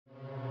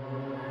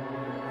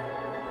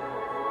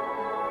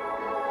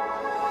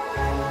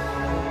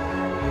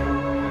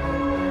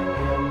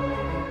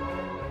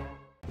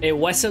Hey,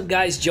 what's up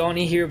guys,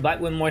 Johnny here, back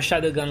with more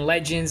Shadowgun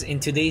Legends. In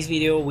today's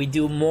video we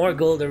do more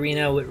gold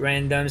arena with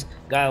randoms.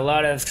 Got a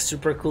lot of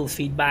super cool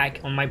feedback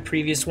on my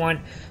previous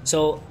one.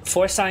 So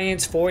for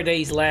science, 4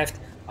 days left,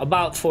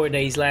 about 4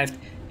 days left,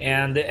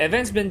 and the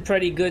event's been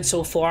pretty good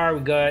so far. We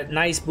got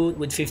nice boot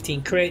with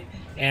 15 crit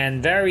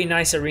and very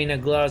nice arena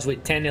gloves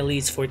with 10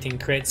 elites, 14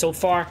 crit. So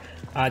far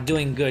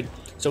doing good.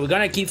 So we're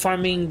gonna keep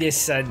farming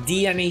this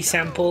DNA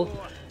sample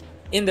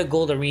in the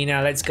gold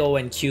arena. Let's go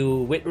and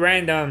queue with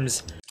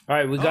randoms.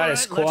 Alright, we got a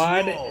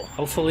squad.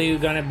 Hopefully we're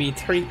gonna be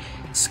 3.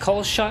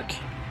 Skullshock,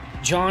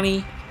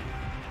 Johnny,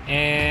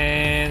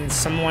 and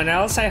someone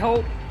else, I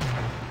hope.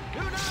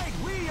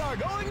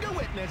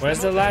 Where's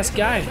the last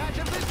guy?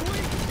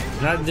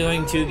 Not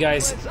doing 2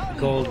 guys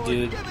gold,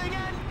 dude.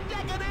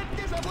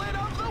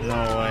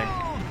 No way.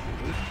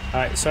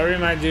 Alright, sorry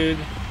my dude.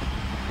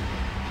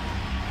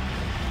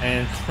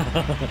 And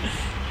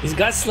he's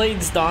got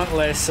Slade's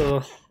Dauntless,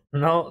 so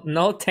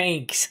no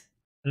tanks.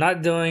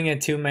 Not doing a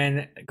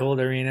 2-man gold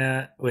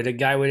arena with a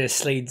guy with a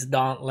Slade's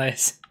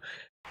Dauntless.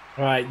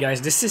 Alright guys,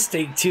 this is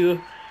take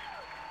 2.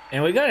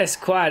 And we got a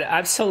squad.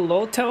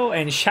 Absoloto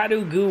and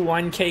Shadowgun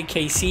 1K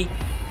KC.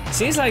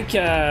 Seems like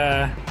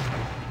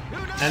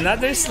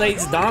another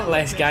Slade's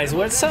Dauntless, guys.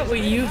 What's up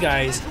with you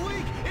guys?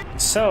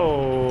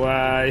 So,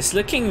 it's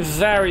looking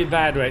very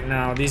bad right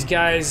now. These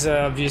guys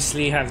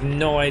obviously have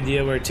no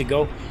idea where to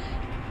go.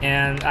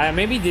 And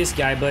maybe this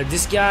guy, but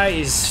this guy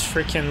is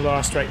freaking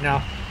lost right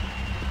now.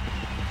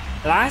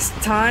 Last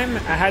time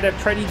I had a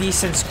pretty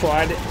decent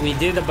squad. We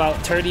did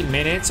about 30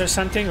 minutes or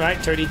something, right?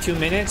 32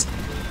 minutes.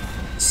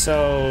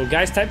 So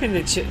guys, type in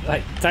the chat,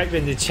 type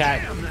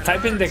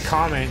in the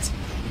comments.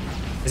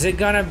 Is it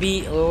gonna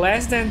be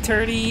less than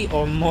 30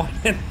 or more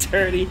than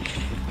 30?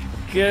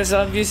 Because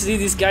obviously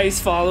this guy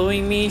is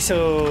following me,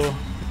 so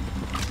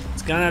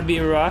it's gonna be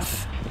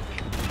rough.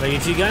 Like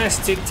if you're gonna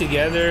stick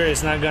together,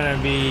 it's not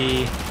gonna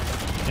be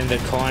in the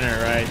corner,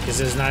 right? Because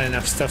there's not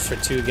enough stuff for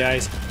 2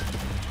 guys.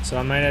 So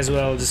I might as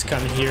well just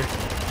come here.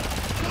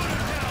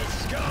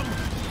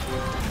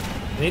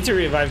 I need to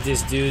revive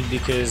this dude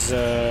because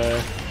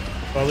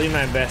probably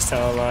my best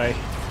ally.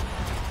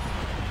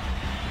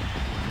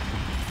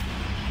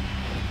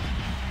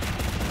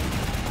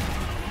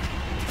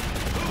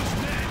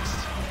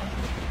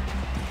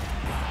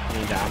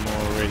 Need ammo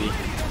already.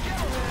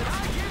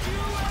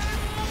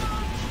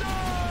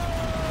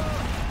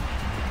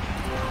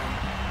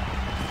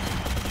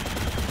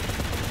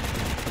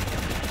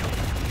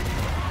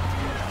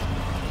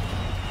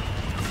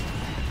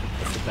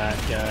 That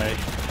guy.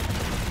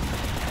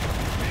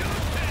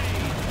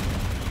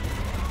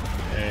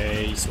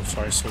 Hey, so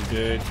far so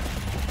good.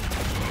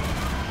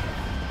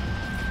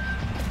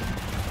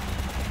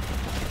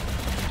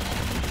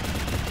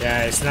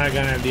 Yeah, it's not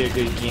gonna be a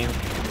good game.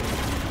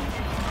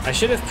 I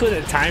should have put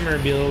a timer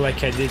below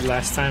like I did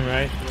last time,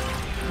 right?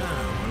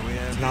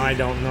 Now I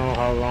don't know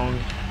how long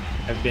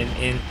I've been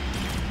in.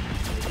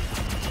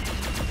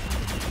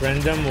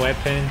 Random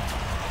weapon,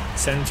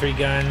 sentry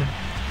gun.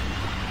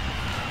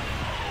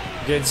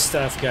 Good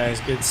stuff, guys,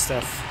 good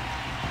stuff.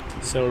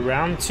 So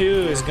round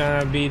 2 is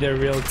gonna be the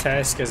real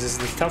test because it's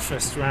the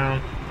toughest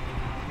round.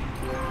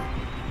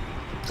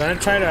 Gonna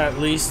try to at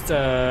least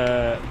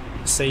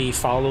say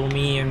follow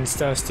me and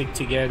stuff, stick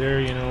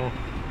together, you know.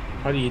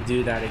 How do you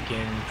do that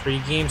again?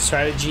 Pre-game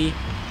strategy,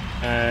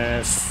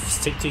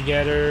 stick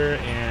together,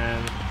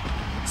 and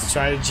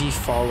strategy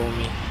follow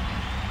me.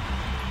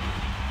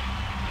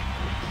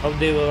 Hope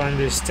they will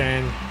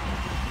understand.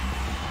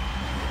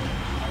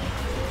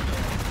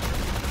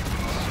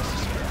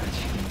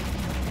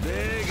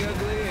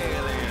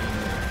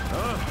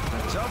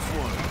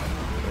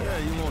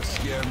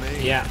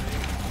 Yeah,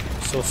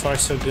 so far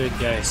so good,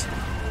 guys.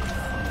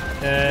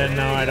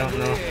 No, I don't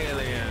know.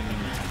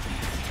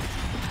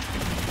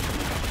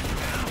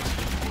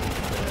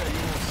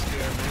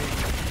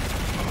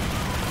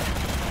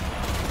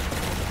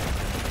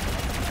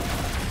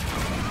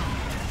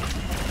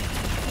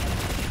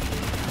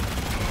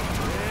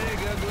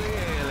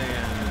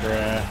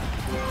 Bruh.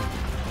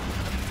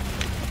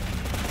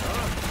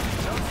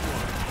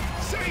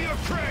 Say your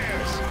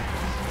prayers.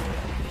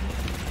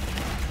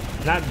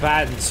 Not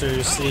bad,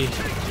 seriously.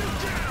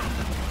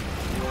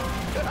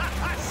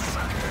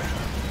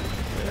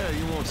 Yeah,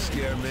 you won't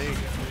scare me.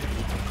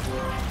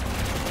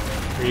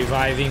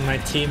 Reviving my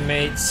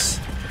teammates.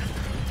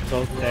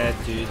 Both dead,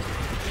 dude.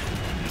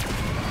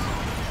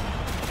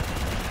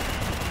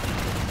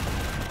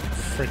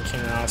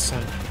 Freaking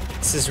awesome.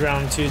 This is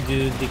round 2,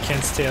 dude. They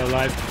can't stay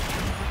alive.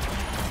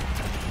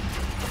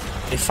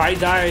 If I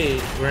die,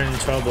 we're in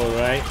trouble,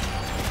 right?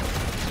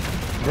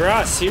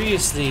 Bruh,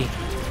 seriously.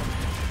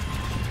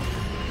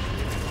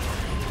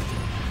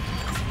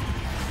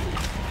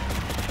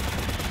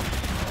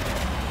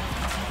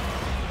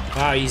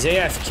 Wow, he's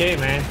AFK,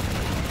 man.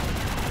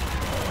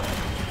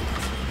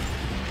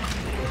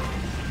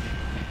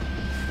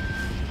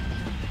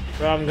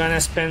 Bro, I'm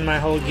gonna spend my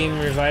whole game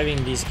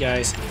reviving these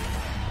guys.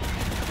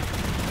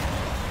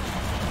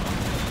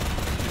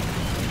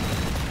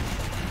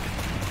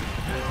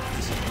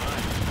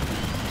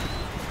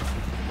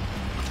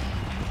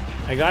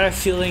 I got a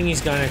feeling he's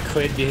gonna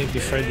quit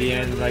before the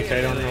end, like I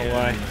don't know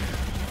why.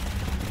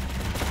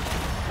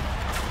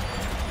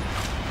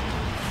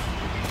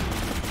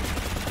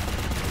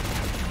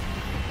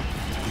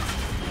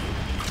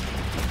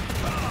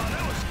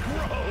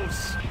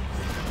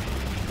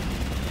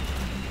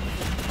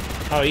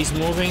 Oh, he's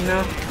moving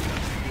now?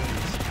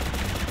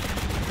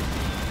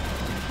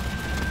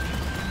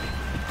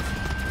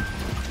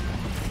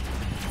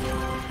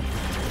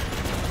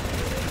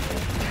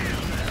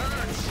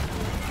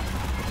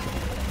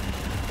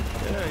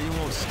 Yeah, you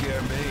won't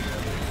scare me.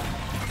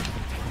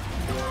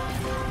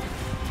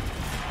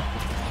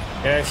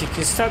 Yeah, if you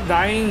could stop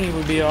dying, it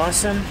would be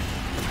awesome.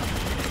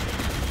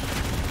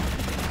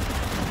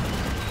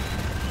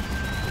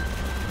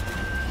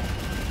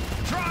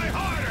 Try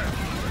harder!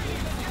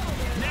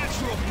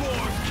 Natural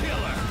born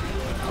killer!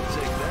 I'll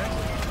take that.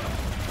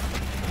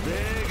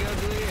 Big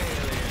ugly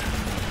alien.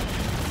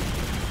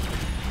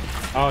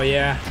 Oh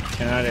yeah,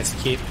 cannot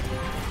escape.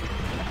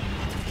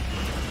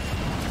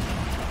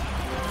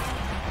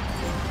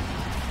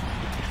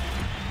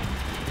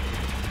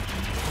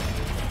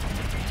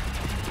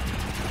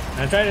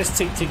 I try to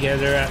stick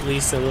together at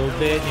least a little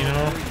bit, you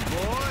know,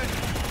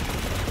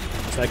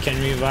 so I can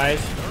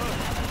revive.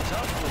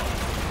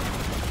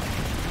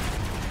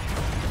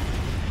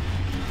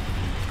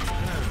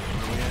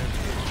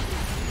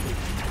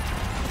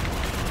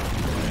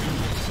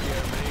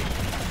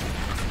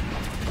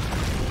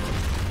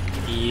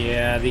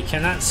 Yeah, they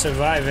cannot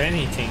survive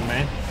anything,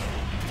 man.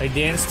 Like,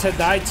 they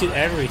insta-die to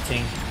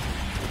everything.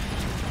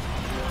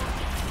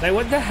 Like,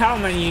 what the hell,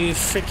 man? You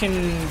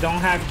freaking don't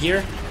have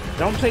gear?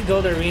 Don't play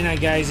Gold Arena,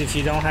 guys, if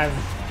you don't have,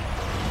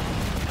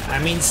 I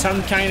mean,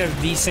 some kind of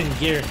decent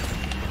gear.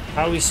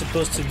 How are we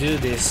supposed to do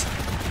this?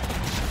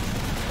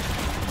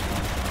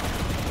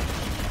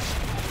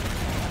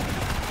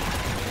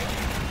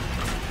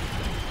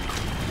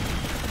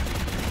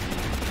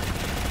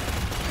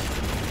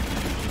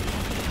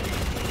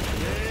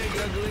 Big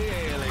ugly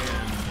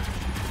alien.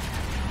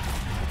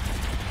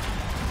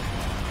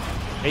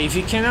 Hey, if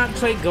you cannot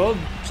play gold,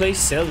 play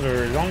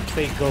silver. Don't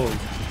play gold.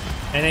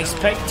 And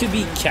expect to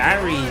be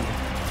carried.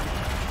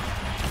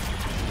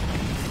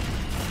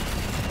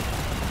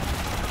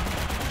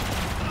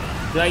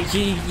 Like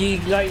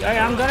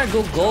I'm gonna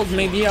go gold.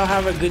 Maybe I'll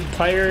have a good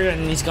player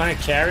and he's gonna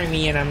carry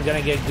me, and I'm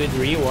gonna get good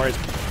rewards.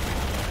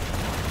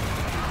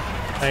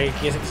 Like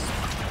it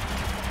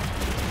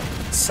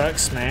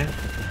sucks, man.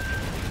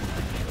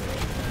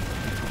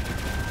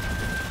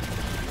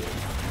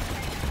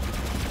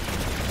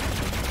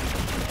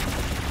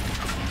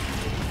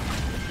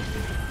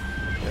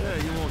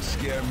 You won't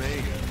scare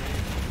me.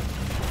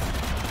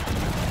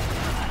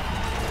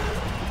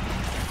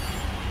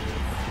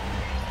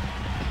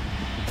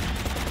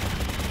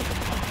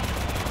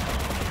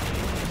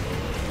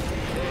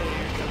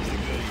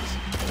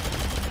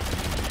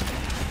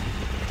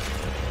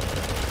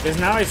 Because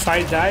now if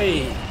I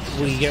die,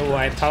 we get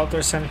wiped out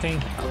or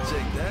something. I'll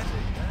take that.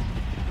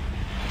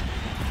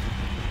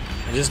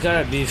 I just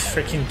gotta be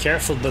freaking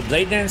careful. But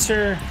Blade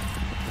Dancer,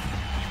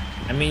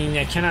 I mean,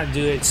 I cannot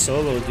do it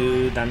solo,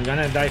 dude. I'm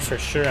gonna die for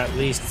sure at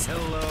least a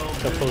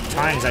couple of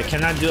times. I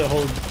cannot do a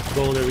whole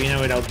gold arena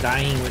without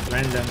dying with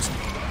randoms.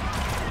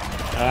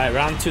 Alright,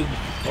 round 2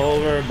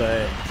 over,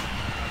 but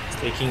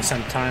it's taking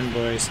some time,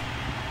 boys.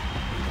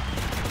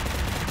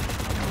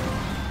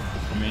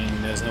 I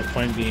mean, there's no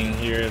point being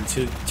here.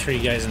 3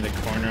 guys in the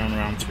corner on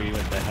round 3.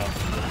 What the hell?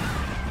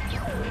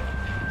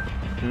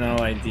 No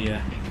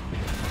idea.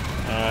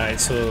 Alright,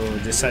 so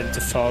decide to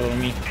follow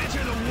me.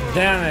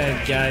 Damn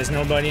it, guys,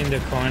 nobody in the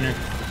corner.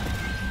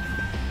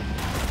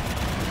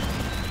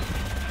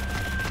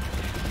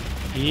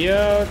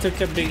 Yo,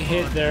 took a big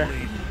hit there.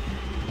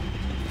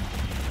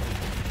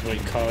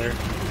 White collar.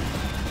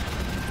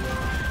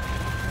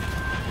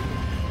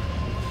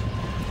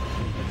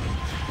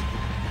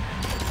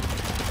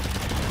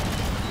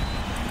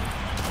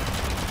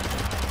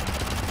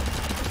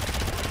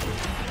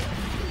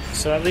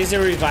 So at least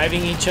they're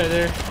reviving each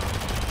other.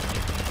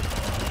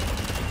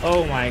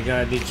 Oh my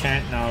god, they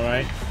can't now,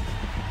 right?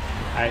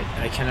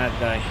 I cannot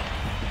die.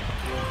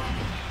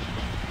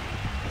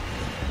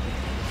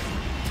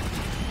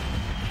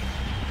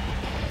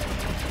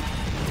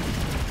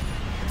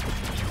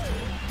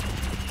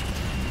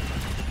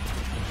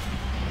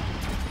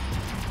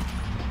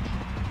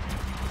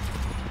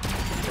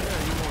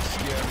 You won't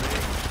scare me.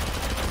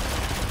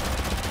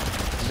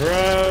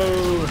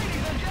 Bro!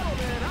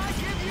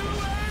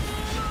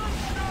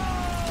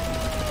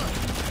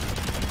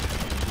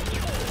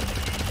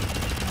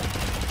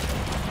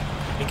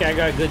 I think I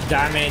got good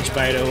damage,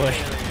 by the way.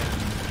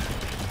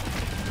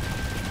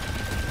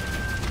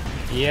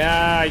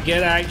 Yeah, I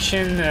get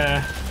action.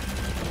 I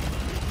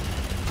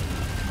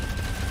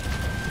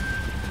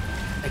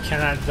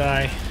cannot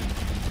die.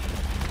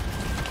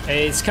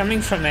 Hey, it's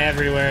coming from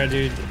everywhere,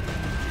 dude. You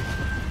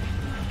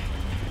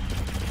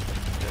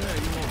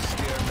won't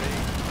scare me.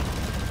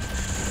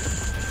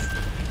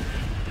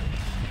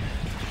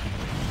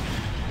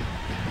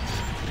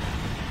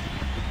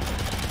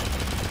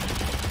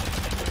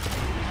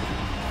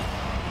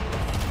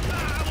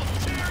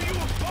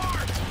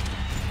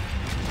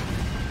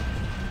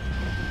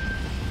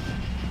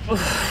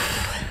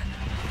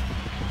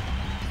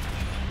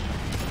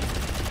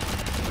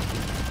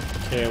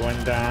 Okay,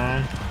 one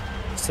down.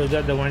 Still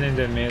got the one in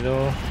the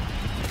middle.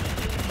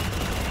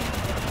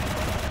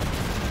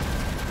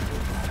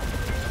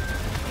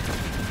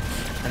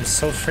 I'm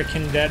so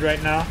freaking dead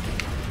right now.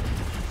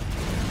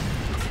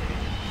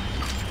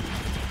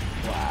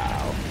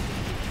 Wow.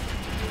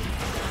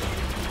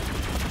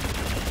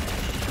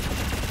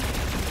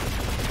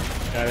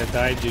 Gotta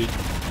die, dude.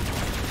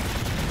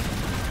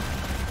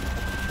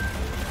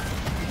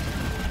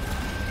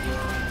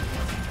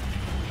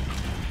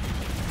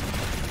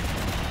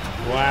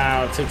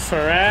 Wow, it took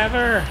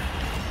forever.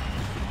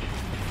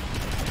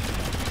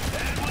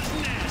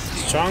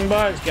 Strong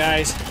box,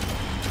 guys.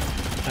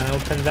 I'll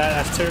open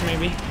that after,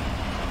 maybe.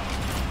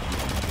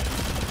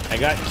 I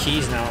got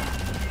keys now.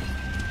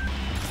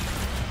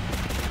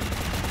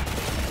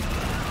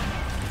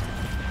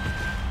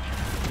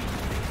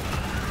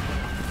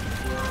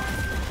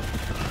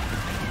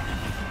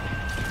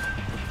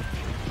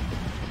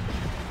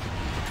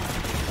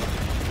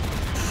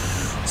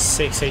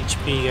 Six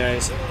HP,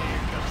 guys.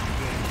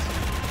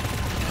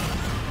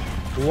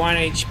 1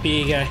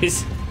 HP,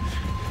 guys.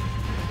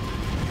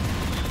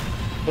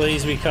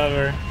 Please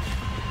recover.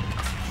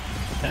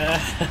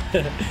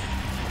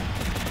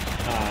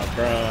 Ah,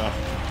 bro.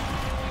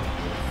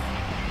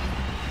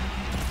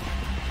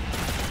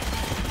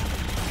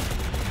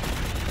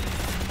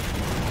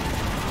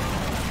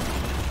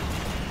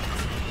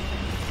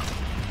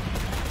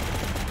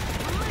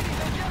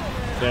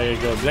 There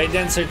you go. Blade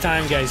Dancer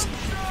time, guys.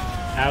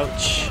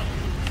 Ouch.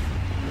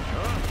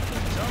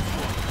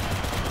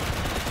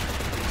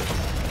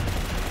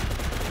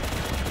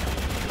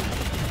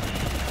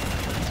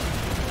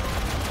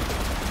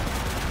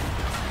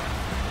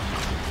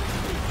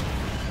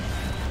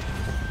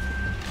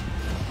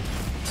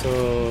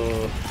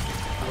 So,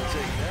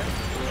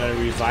 gotta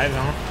revive,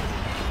 huh?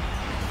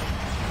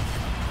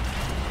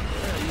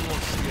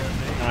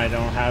 No, I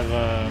don't have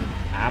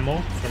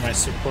ammo for my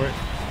support.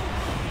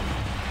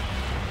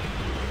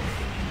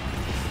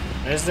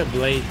 Where's the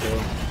blade,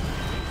 though?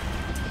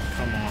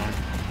 Come on.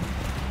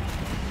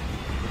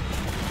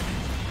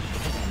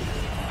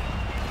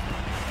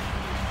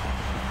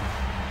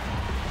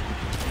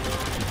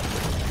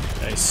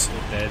 Guy's so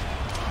dead.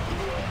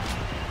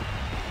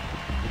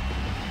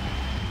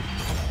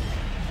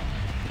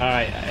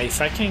 Alright,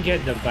 if I can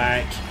get the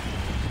back...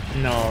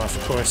 No,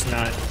 of course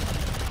not.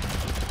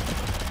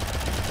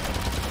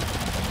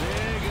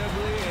 Big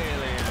ugly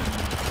alien.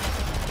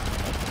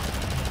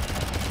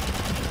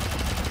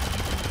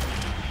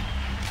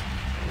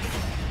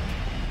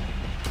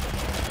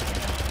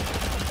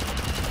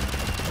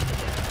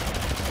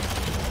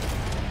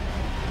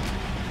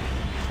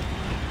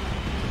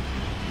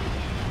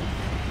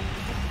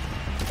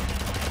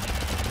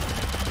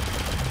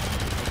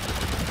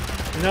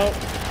 Nope.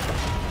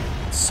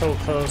 So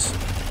close.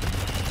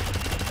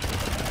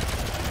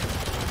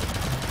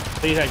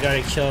 Please, I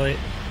gotta kill it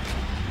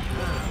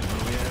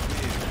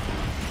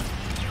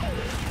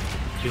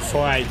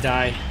before I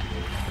die.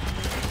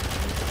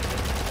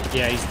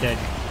 Yeah, he's dead.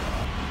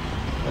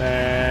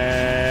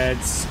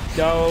 Let's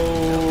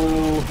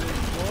go.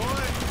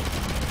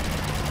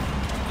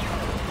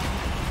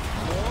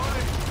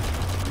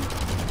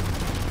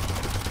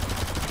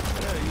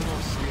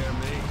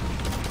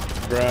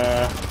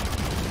 Bruh.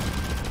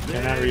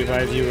 Cannot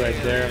revive you right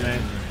there,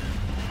 man.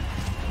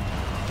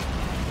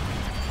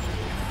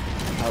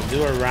 I'll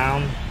do a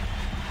round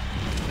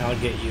and I'll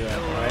get you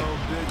out, alright?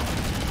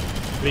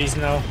 Please,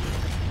 no.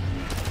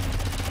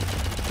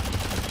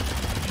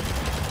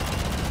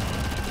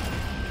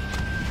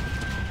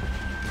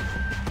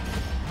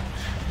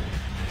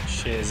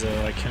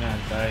 Shizo, I cannot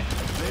die.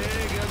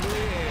 Big ugly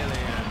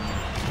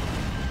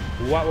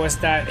alien. What was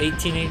that?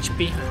 18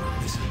 HP?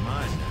 This is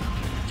mine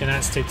now.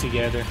 Cannot stay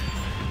together.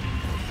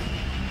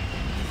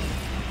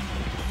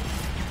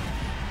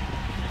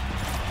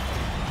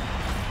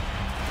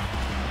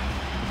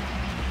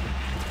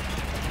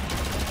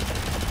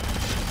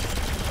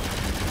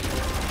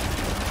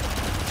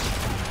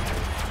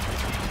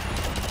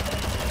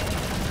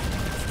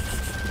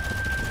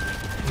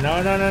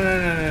 No, no, no, no,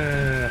 no, no,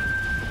 no, no.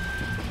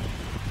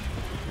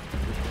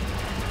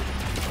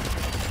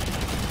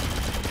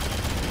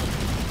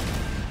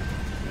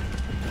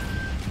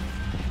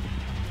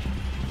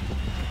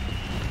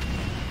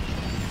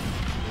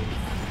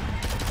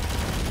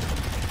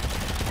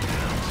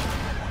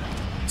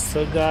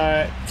 Still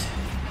got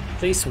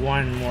at least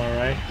one more,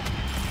 right?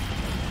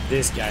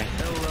 This guy.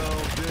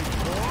 Hello, big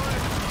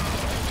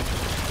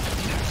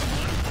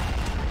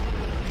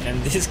boy.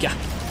 And this guy.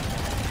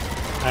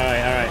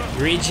 Alright,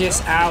 alright.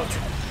 Regis out.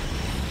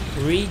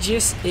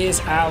 Regis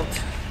is out.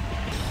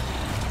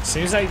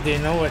 Seems like they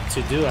know what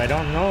to do. I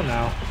don't know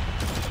now.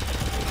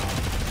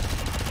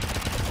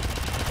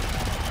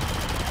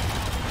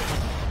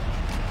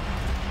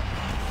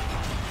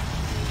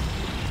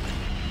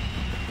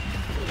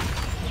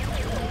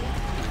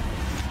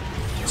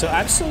 So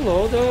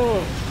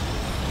Absolodo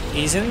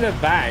is in the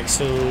back,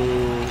 so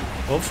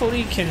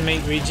hopefully he can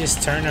make Regis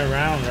turn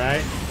around,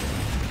 right?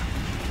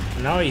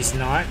 No, he's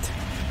not.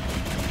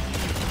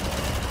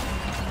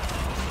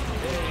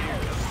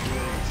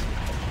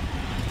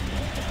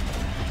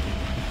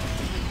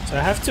 So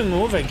I have to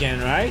move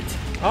again, right?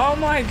 Oh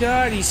my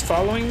god, he's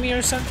following me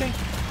or something?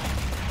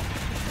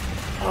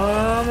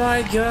 Oh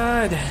my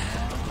god.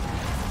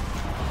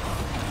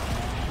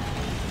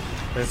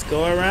 Let's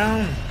go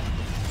around.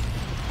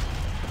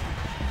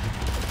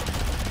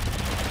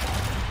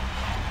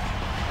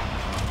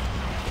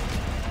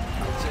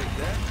 I'll take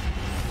that.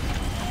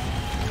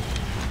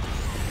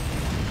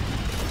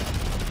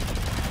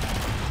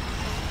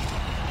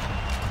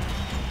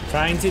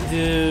 Trying to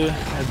do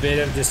a bit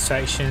of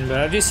distraction, but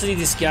obviously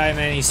this guy,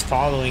 man, he's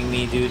following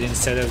me, dude,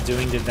 instead of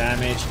doing the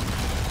damage.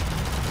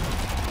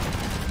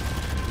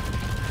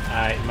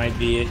 It might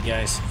be it,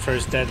 guys.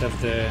 First death of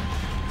the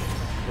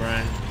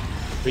run.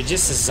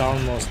 Regis is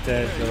almost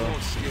dead, Hey, though.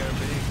 don't scare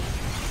me.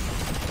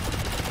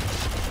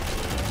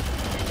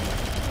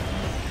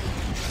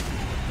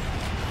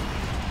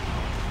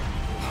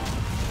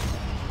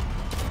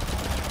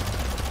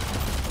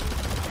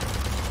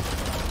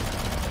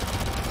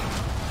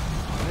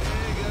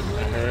 Big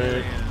ugly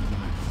Hurt. alien.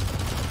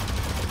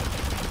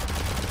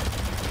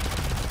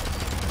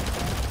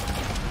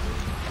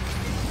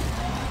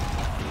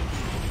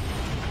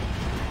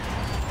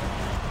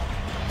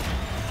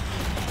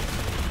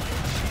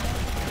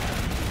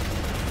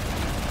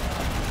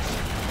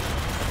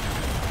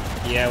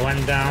 Yeah,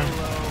 one down.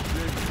 Hello,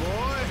 big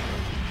boy.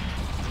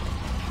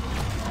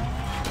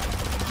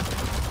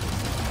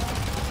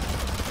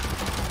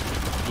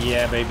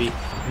 Yeah, baby.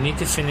 We need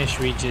to finish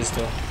Regis,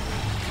 though.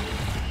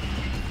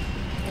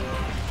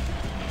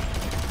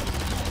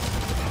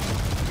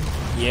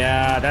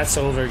 Yeah, that's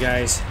over,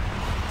 guys.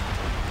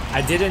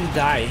 I didn't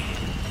die.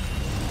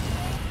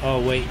 Oh,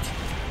 wait.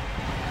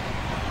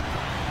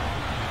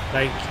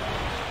 Like,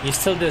 you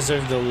still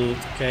deserve the loot,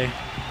 okay?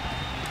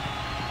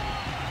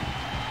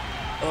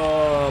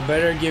 Oh,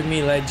 better give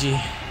me Leggy.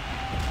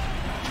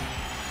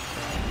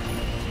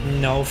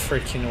 No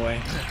freaking way.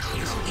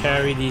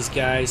 Carry these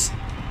guys.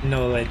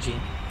 No Leggy.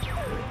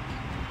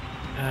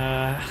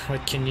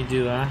 What can you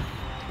do, huh?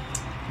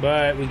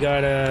 But we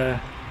got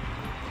a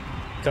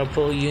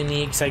couple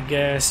uniques, I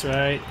guess,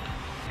 right?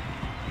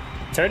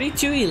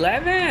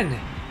 3211.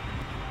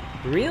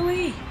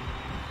 Really?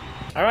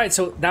 Alright,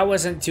 so that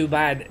wasn't too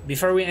bad.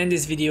 Before we end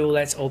this video,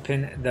 let's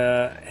open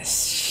the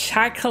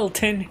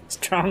Shackleton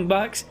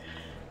Strongbox.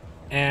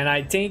 And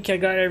I think I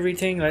got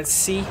everything. Let's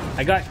see.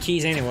 I got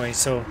keys anyway,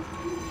 so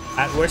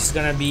at worst it's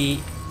gonna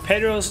be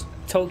Pedro's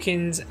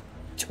tokens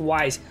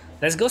twice.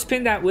 Let's go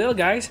spin that wheel,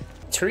 guys.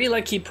 3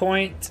 lucky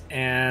points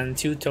and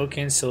 2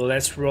 tokens, so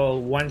let's roll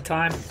one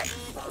time.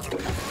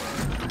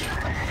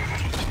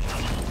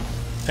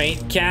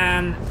 Paint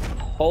can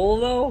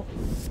holo.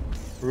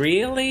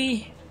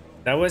 Really?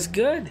 That was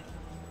good.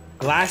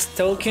 Last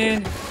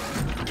token.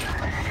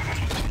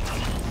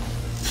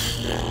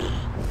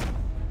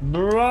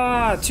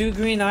 Bruh, 2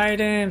 green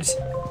items.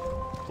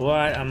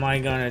 What am I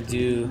gonna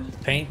do?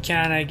 Paint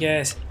can, I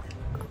guess.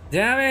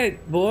 Damn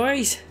it,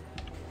 boys.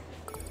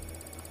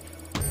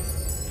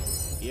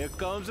 Here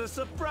comes a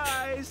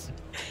surprise.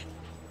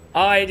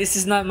 Alright, this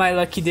is not my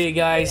lucky day,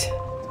 guys.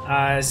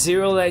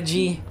 0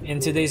 Leggy in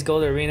today's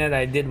gold arena that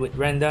I did with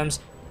randoms.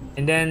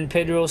 And then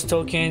Pedro's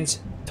tokens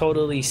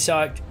totally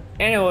sucked.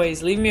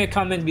 Anyways, leave me a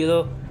comment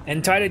below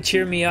and try to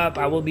cheer me up.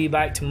 I will be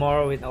back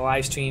tomorrow with a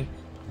live stream.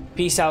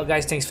 Peace out,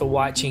 guys. Thanks for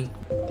watching.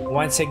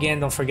 Once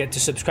again, don't forget to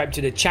subscribe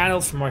to the channel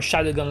for more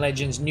Shadowgun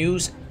Legends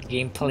news,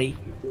 gameplay,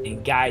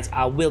 and guys,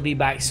 I will be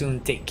back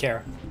soon. Take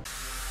care.